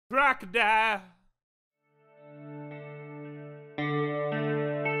Crocodile.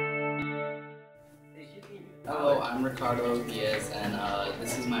 Hello, I'm Ricardo Diaz, and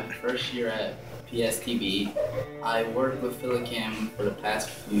this is my first year at PSTV. I worked with Philocam for the past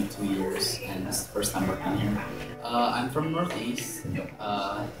 2 years, and this is the first time working here. I'm from Northeast.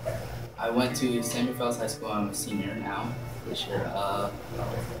 I went to Samuel Fells High School. I'm a senior now this year,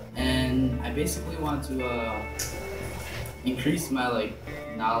 and I basically want to increase my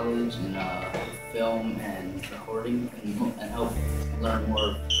knowledge in film and recording, and help learn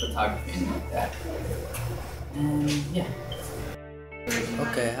more photography and like that. And yeah.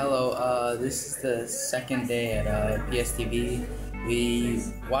 Okay, hello. This is the second day at PSTV. We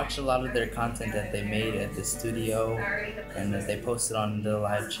watched a lot of their content that they made at the studio and that they posted on the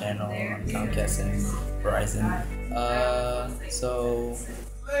live channel on Comcast and Verizon. So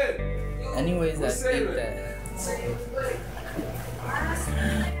anyways, I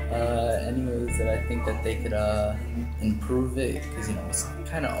think that they could improve it, because it's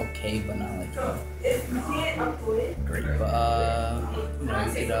kind of okay, but not great. But we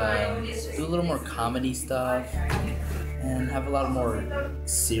could do a little more comedy stuff and have a lot more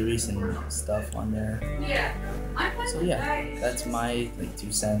series and stuff on there. So yeah, that's my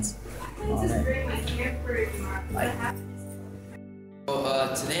 2 cents on it. Bye. So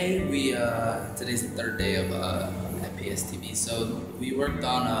today's the third day of at PSTV. So we worked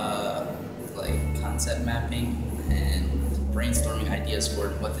on concept mapping and brainstorming ideas for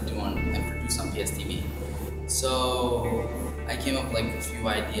what to do and produce on PSTV. So I came up with a few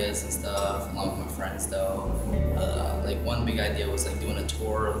ideas and stuff along with my friends though. One big idea was doing a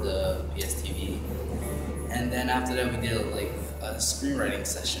tour of the PSTV, and then after that we did a screenwriting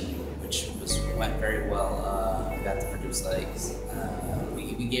session, which went very well. I got to produce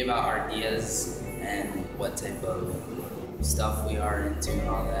we gave out our ideas and what type of stuff we are into and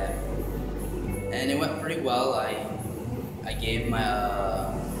all that, and it went pretty well. I gave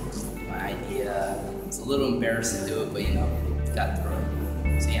my idea. It's a little embarrassing to do it, but got through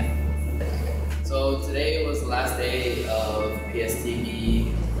it. So yeah. So today was the last day of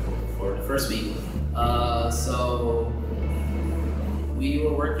PSTV for the first week. So we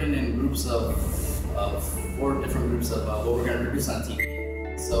were working in groups of 4 different groups of what we're gonna produce on TV.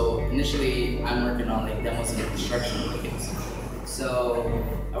 So initially, I'm working on demos and instructional videos. So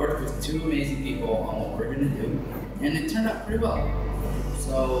I worked with 2 amazing people on what we're gonna do, and it turned out pretty well.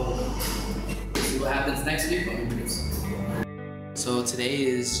 So we'll see what happens next week when we produce. So today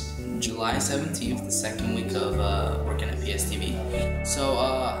is July 17th, the second week of working at PSTV. So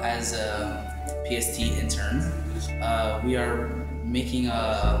as a PST intern, we are making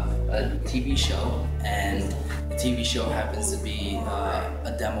a TV show, and the TV show happens to be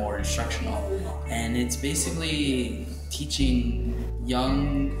a demo or instructional, and it's basically teaching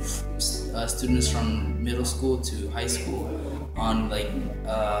young students from middle school to high school on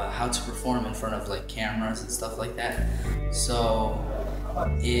how to perform in front of cameras and stuff like that. So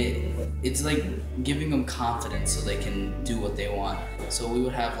it's giving them confidence so they can do what they want. So we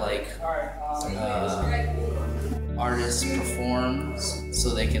would have artists perform so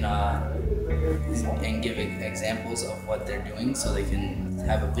they can and give examples of what they're doing, so they can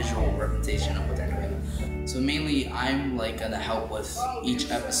have a visual representation of what they're doing. So mainly I'm gonna help with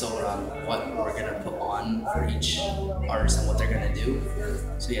each episode on what we're gonna put on for each artist and what they're gonna do.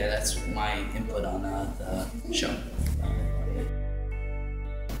 So yeah, that's my input on the show.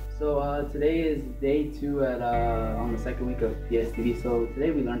 So today is day 2 at on the second week of PSTV. So today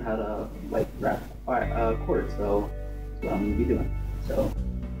we learned how to wrap chords. So that's what I'm gonna be doing. So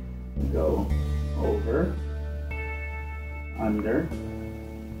go over, under,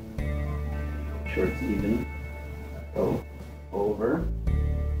 short to even, go over,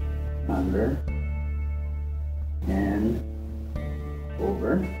 under, and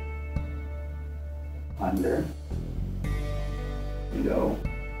over, under, go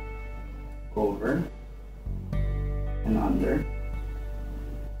over and under.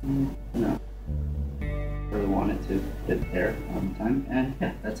 Really want it to fit there all the time, and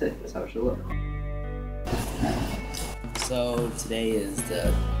yeah, that's it. That's how it should look. So today is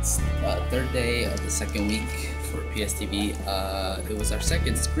the 3rd day of the second week for PSTV. It was our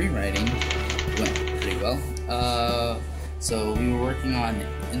second screenwriting. It went pretty well. So we were working on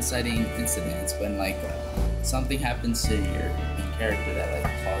inciting incidents when something happens to your main character that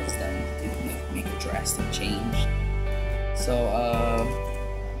causes them to make a drastic change. So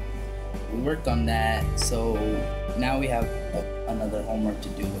we worked on that. So now we have another homework to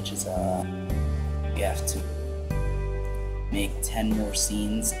do, which is we have to make 10 more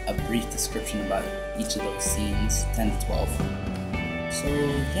scenes, a brief description about each of those scenes, 10 to 12. So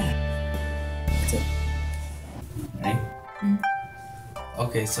yeah, that's it. Right?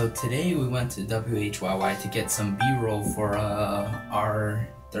 Okay, so today we went to WHYY to get some B-roll for our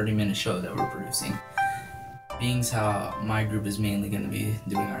 30-minute show that we're producing. Being as how my group is mainly going to be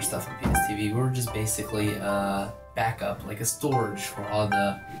doing our stuff on PSTV, we're just basically backup, like a storage for all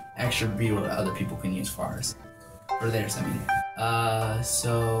the extra B-roll that other people can use for ours. For theirs, I mean.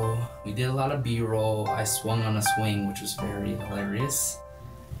 So we did a lot of B-roll. I swung on a swing, which was very hilarious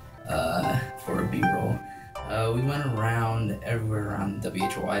for a B-roll. We went around everywhere around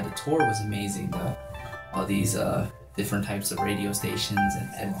WHY. The tour was amazing. All these different types of radio stations and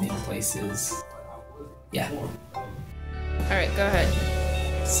editing places. Yeah. Alright, go ahead.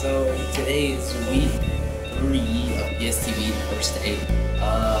 So today is week 3 of PSTV, first day.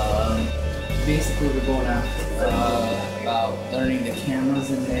 Basically we're going after about learning the cameras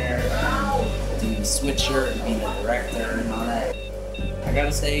in there, doing the switcher, and being a director and all that. I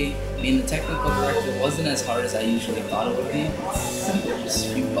gotta say, being the technical director wasn't as hard as I usually thought it would be. Just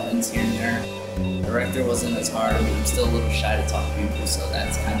a few buttons here and there. Director wasn't as hard. I mean, I'm still a little shy to talk to people, so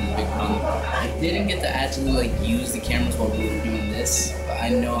that's kind of a big problem. I didn't get to actually like use the cameras while we were doing this, but I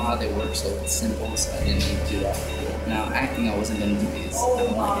know how they work, so it's simple, so I didn't need to do that. Now, acting, I wasn't gonna do this. I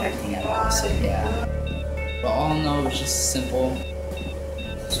don't like acting at all, so yeah. But all in all, it was just simple.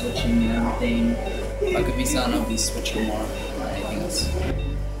 Switching and everything. If I could be sound, I'll be switching more or anything else.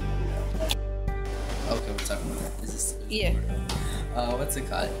 Okay, we're talking about that. Is this? Yeah. What's it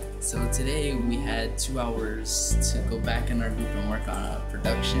called? So today we had 2 hours to go back in our group and work on a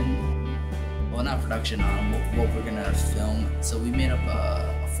production. Well, not production, on what we're gonna film. So we made up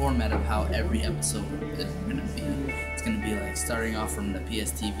a format of how every episode is gonna be. It's gonna be like starting off from the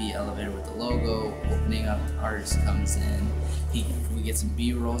PSTV elevator with the logo, opening up, the artist comes in, we get some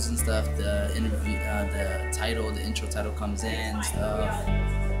B-rolls and stuff, the interview, the intro title comes in and stuff.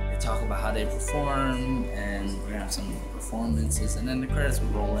 They talk about how they perform, and we're gonna have some performances, and then the credits will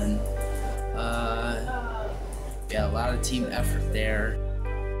roll in. Yeah, a lot of team effort there.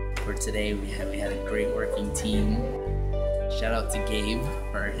 For today, we had a great working team. Shout out to Gabe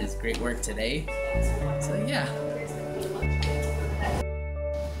for his great work today. So yeah.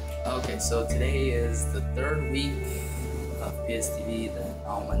 Okay, so today is the 3rd week of PSTV.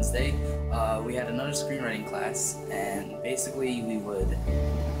 On Wednesday, we had another screenwriting class, and basically we would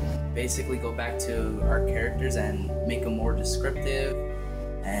go back to our characters and make them more descriptive,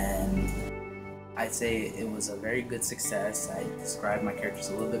 and I'd say it was a very good success. I described my characters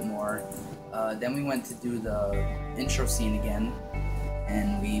a little bit more. Then we went to do the intro scene again,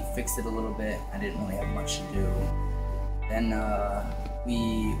 and we fixed it a little bit. I didn't really have much to do. Then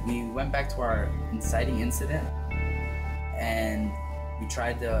we went back to our inciting incident, and we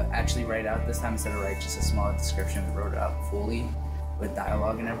tried to actually write out this time. Instead of write just a small description, we wrote it out fully with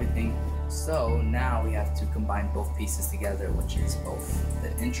dialogue and everything. So now we have to combine both pieces together, which is both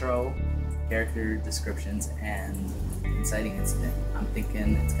the intro, character descriptions, and inciting incident. I'm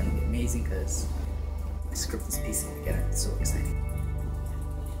thinking it's gonna be amazing because the script is piecing together. It's so exciting.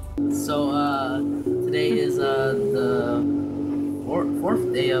 So today is the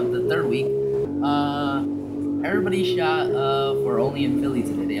fourth day of the 3rd week. Everybody shot for Only in Philly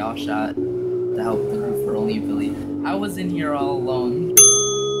today. They all shot to help the group for Only in Philly. I was in here all alone,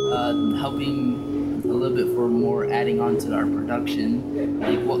 helping a little bit for more adding on to our production,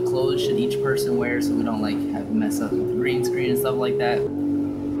 like what clothes should each person wear so we don't like have mess up with the green screen and stuff like that.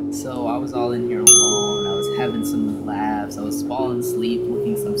 So I was all in here alone. I was having some laughs. I was falling asleep,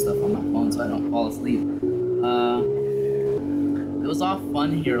 looking some stuff on my phone so I don't fall asleep. It was all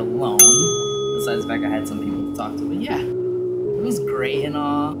fun here alone, besides the fact I had some people to talk to. But yeah, it was great and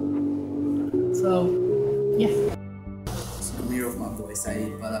all. So yeah. So I'm here with my boy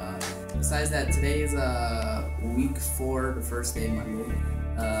Saeed, but besides that, today is week 4, the first day, Monday,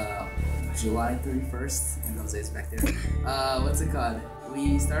 July 31st, and Jose's back there. What's it called?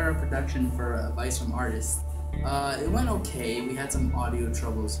 We started our production for Advice from Artists. It went okay. We had some audio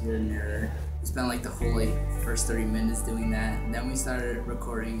troubles here and there. We spent like the whole first 30 minutes doing that. And then we started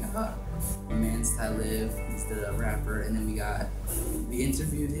recording My Man's Talib, he's the rapper, and then we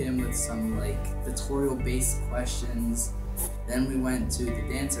interviewed him with some tutorial based questions. Then we went to the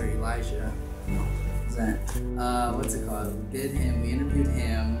dancer Elijah. What's it called? We interviewed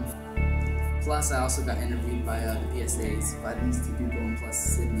him. Plus I also got interviewed by the PSAs, by these 2 people, and plus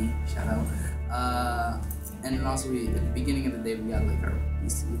Sydney, shout out. And then also at the beginning of the day we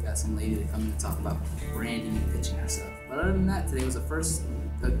got some lady to come in and talk about branding and pitching our stuff. But other than that, today was a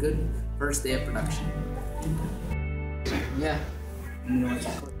good first day of production. Yeah.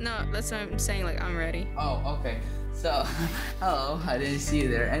 No, that's what I'm saying, I'm ready. Oh, okay. So, hello, I didn't see you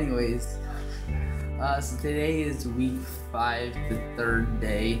there. Anyways, so today is week 5, the 3rd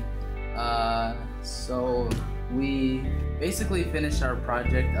day. So we basically finished our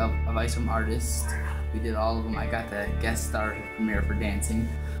project of Ice From Artist. We did all of them. I got the guest star premiere for dancing.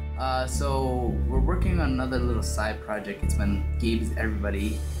 So we're working on another little side project. It's when Gabe's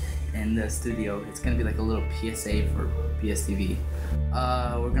everybody in the studio. It's gonna be like a little PSA for PSTV.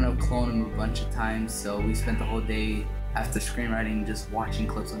 We're gonna clone him a bunch of times, so we spent the whole day after screenwriting just watching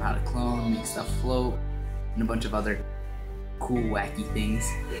clips on how to clone, make stuff float, and a bunch of other cool, wacky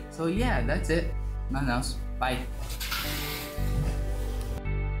things. So yeah, that's it. Nothing else. Bye.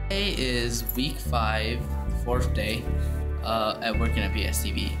 Today is week 5, 4th day at working at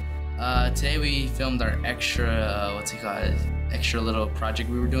PSTV. Today we filmed our extra, extra little project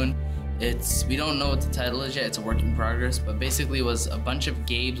we were doing. We don't know what the title is yet, it's a work in progress, but basically it was a bunch of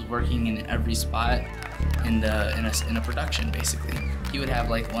Gabes working in every spot in a production, basically. He would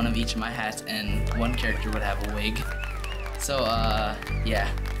have like one of each of my hats and one character would have a wig. So yeah,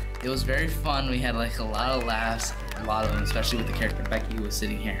 it was very fun. We had like a lot of laughs, a lot of them, especially with the character Becky who was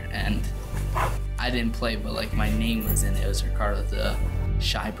sitting here, and I didn't play, but like my name was in it. It was Ricardo, the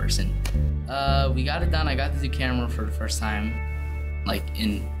shy person. We got it done. I got to do camera for the first time, like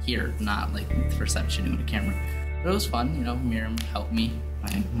in here, not like the first time shooting with a camera. But it was fun, you know. Miriam helped me,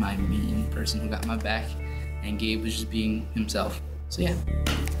 my mean person who got my back, and Gabe was just being himself. So yeah.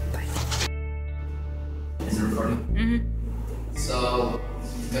 Bye. Is it recording? Mm-hmm. So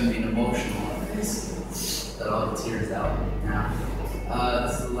it's gonna be an emotional one. Let all the tears out now.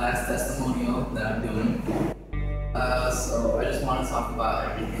 This is the last testimonial that I'm doing. So I just want to talk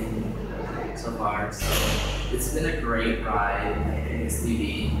about everything so far. So it's been a great ride at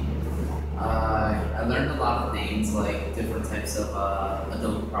PSTV. I learned a lot of things, like different types of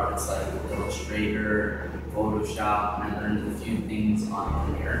Adobe products like Illustrator, Photoshop, and I learned a few things on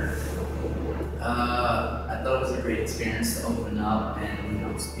Premiere. I thought it was a great experience to open up and, you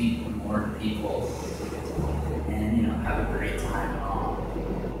know, speak with more people and, you know, have a great time and all.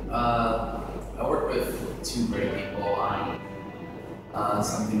 I work with 2 great people on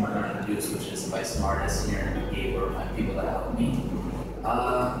something we're going to produce, which is Ice From Artist here, and Gabe were my people that helped me.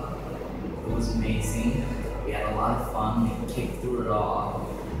 It was amazing. We had a lot of fun. We kicked through it all,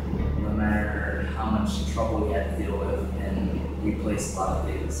 no matter how much trouble we had to deal with, and we replaced a lot of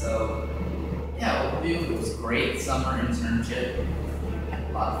things. So yeah, overview, it was great summer internship.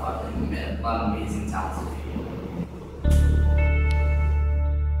 A lot of fun. We met a lot of amazing, talented people.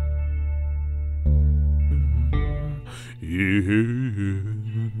 Yeah.